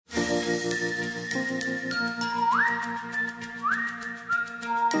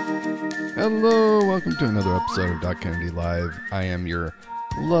Hello, welcome to another episode of Doc Kennedy Live. I am your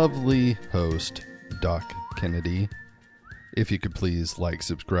lovely host, Doc Kennedy. If you could please like,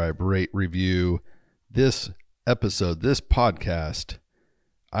 subscribe, rate, review this episode, this podcast,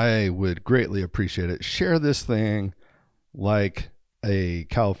 I would greatly appreciate it. Share this thing like a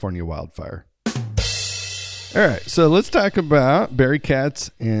California wildfire. All right, so let's talk about Barry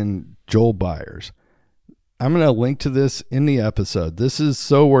Katz and Joel Byers. I'm going to link to this in the episode. This is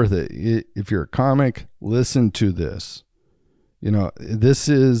so worth it. If you're a comic, listen to this. You know, this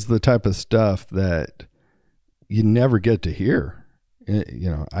is the type of stuff that you never get to hear. You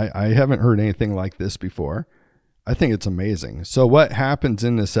know, I haven't heard anything like this before. I think it's amazing. So what happens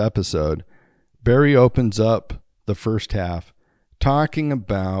in this episode, Barry opens up the first half talking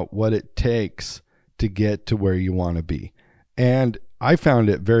about what it takes to get to where you want to be. And I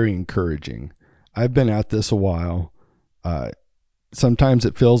found it very encouraging. I've been at this a while. Sometimes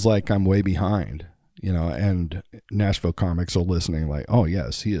it feels like I'm way behind, you know, and Nashville comics are listening like, oh,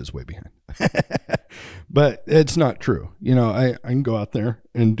 yes, he is way behind. But it's not true. You know, I can go out there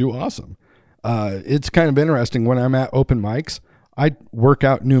and do awesome. It's kind of interesting. When I'm at open mics, I work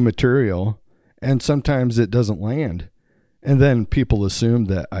out new material, and sometimes it doesn't land. And then people assume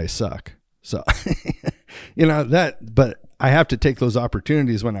that I suck. So, you know, but I have to take those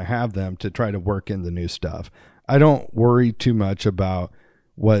opportunities when I have them to try to work in the new stuff. I don't worry too much about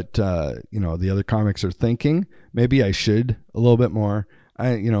what, you know, the other comics are thinking. Maybe I should a little bit more.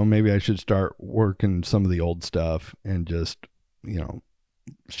 Maybe I should start working some of the old stuff and just, you know,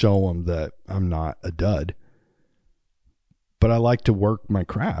 show them that I'm not a dud. But I like to work my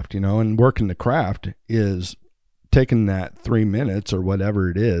craft, you know, and working the craft is taking that 3 minutes or whatever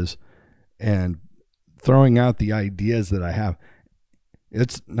it is and throwing out the ideas that I have.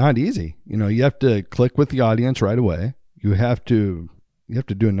 It's not easy. You know, you have to click with the audience right away. You have to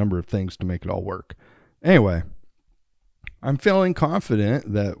do a number of things to make it all work. Anyway, I'm feeling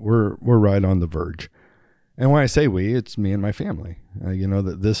confident that we're right on the verge. And when I say we, it's me and my family. You know,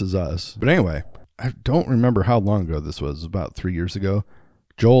 that this is us. But anyway, I don't remember how long ago this was. About 3 years ago.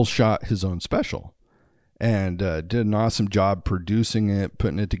 Joel shot his own special and did an awesome job producing it,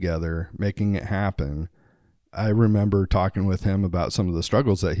 putting it together, making it happen. I remember talking with him about some of the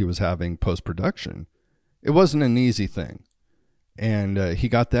struggles that he was having post-production. It wasn't an easy thing. And he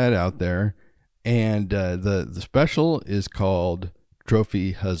got that out there. And the special is called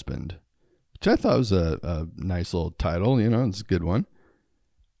Trophy Husband, which I thought was a nice little title. You know, it's a good one.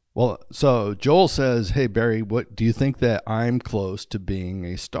 Well, so Joel says, hey, Barry, what do you think that I'm close to being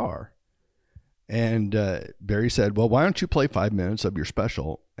a star? And Barry said, well, why don't you play 5 minutes of your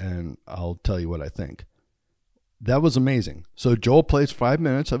special and I'll tell you what I think. That was amazing. So Joel plays 5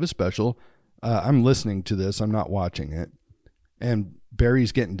 minutes of his special. I'm listening to this. I'm not watching it. And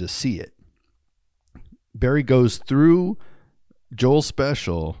Barry's getting to see it. Barry goes through Joel's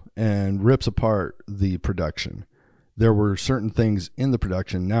special and rips apart the production. There were certain things in the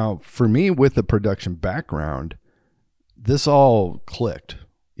production. Now, for me, with the production background, this all clicked.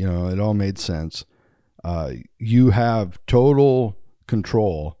 You know, it all made sense. You have total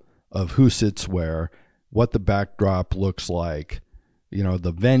control of who sits where, what the backdrop looks like, you know,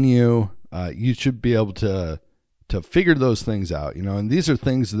 the venue. You should be able to figure those things out, you know, and these are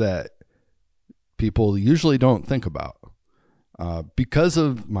things that people usually don't think about. Because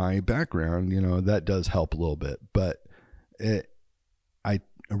of my background, you know, that does help a little bit, but I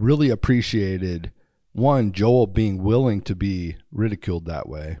really appreciated, one, Joel being willing to be ridiculed that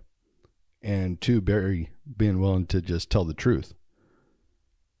way, and two, Barry being willing to just tell the truth.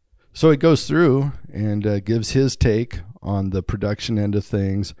 So he goes through and gives his take on the production end of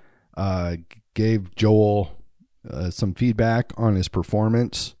things, gave Joel some feedback on his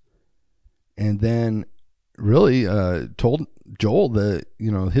performance, and then really told Joel that,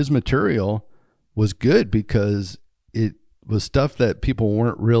 you know, his material was good because it was stuff that people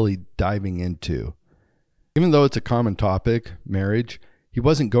weren't really diving into. Even though it's a common topic, marriage, he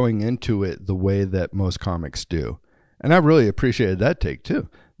wasn't going into it the way that most comics do. And I really appreciated that take too,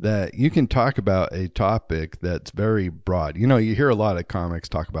 that you can talk about a topic that's very broad. You know, you hear a lot of comics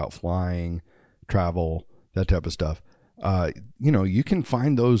talk about flying, travel, that type of stuff. You know, you can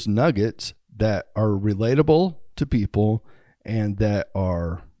find those nuggets that are relatable to people and that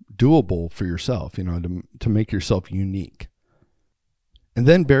are doable for yourself, you know, to make yourself unique. And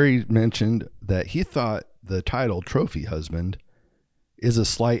then Barry mentioned that he thought the title Trophy Husband is a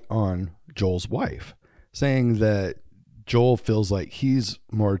slight on Joel's wife, saying that Joel feels like he's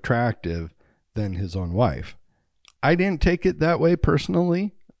more attractive than his own wife. I didn't take it that way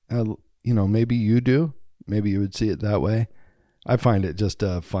personally. You know, maybe you do. Maybe you would see it that way. I find it just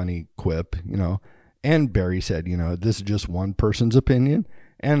a funny quip, And Barry said, this is just one person's opinion.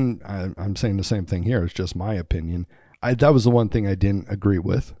 And I'm saying the same thing here. It's just my opinion. That was the one thing I didn't agree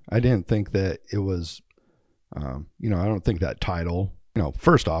with. I didn't think that it was, I don't think that title,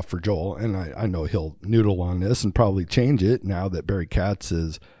 first off for Joel, and I know he'll noodle on this and probably change it now that Barry Katz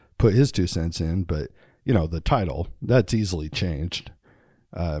has put his 2 cents in. But, the title, that's easily changed.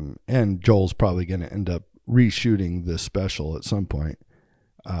 And Joel's probably going to end up reshooting this special at some point.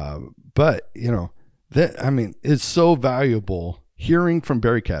 But, it's so valuable hearing from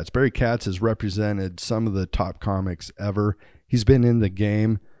Barry Katz. Barry Katz has represented some of the top comics ever. He's been in the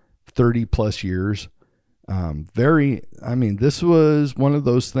game 30 plus years. This was one of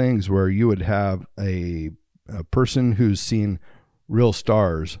those things where you would have a person who's seen real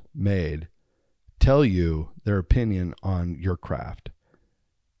stars made tell you their opinion on your craft.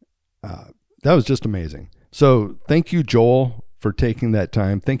 That was just amazing. So thank you, Joel, for taking that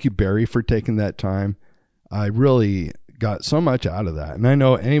time. Thank you, Barry, for taking that time. I really got so much out of that. And I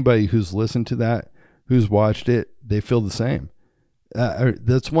know anybody who's listened to that, who's watched it, they feel the same.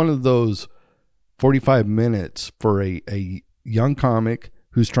 That's one of those 45 minutes for a young comic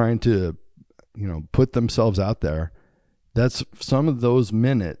who's trying to, put themselves out there. That's some of those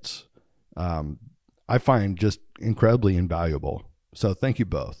minutes I find just incredibly invaluable. So thank you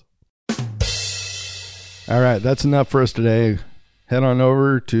both. All right, that's enough for us today. Head on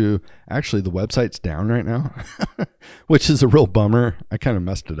over to, actually the website's down right now, which is a real bummer. I kind of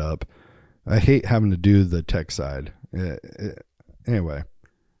messed it up. I hate having to do the tech side. Anyway,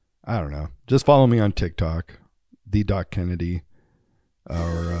 I don't know. Just follow me on TikTok, the Doc Kennedy, or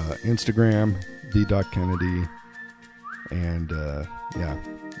Instagram, the Doc Kennedy. And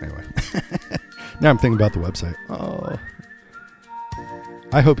anyway, now I'm thinking about the website. Oh,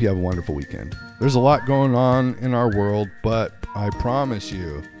 I hope you have a wonderful weekend. There's a lot going on in our world, but I promise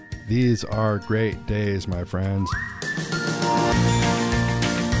you, these are great days, my friends.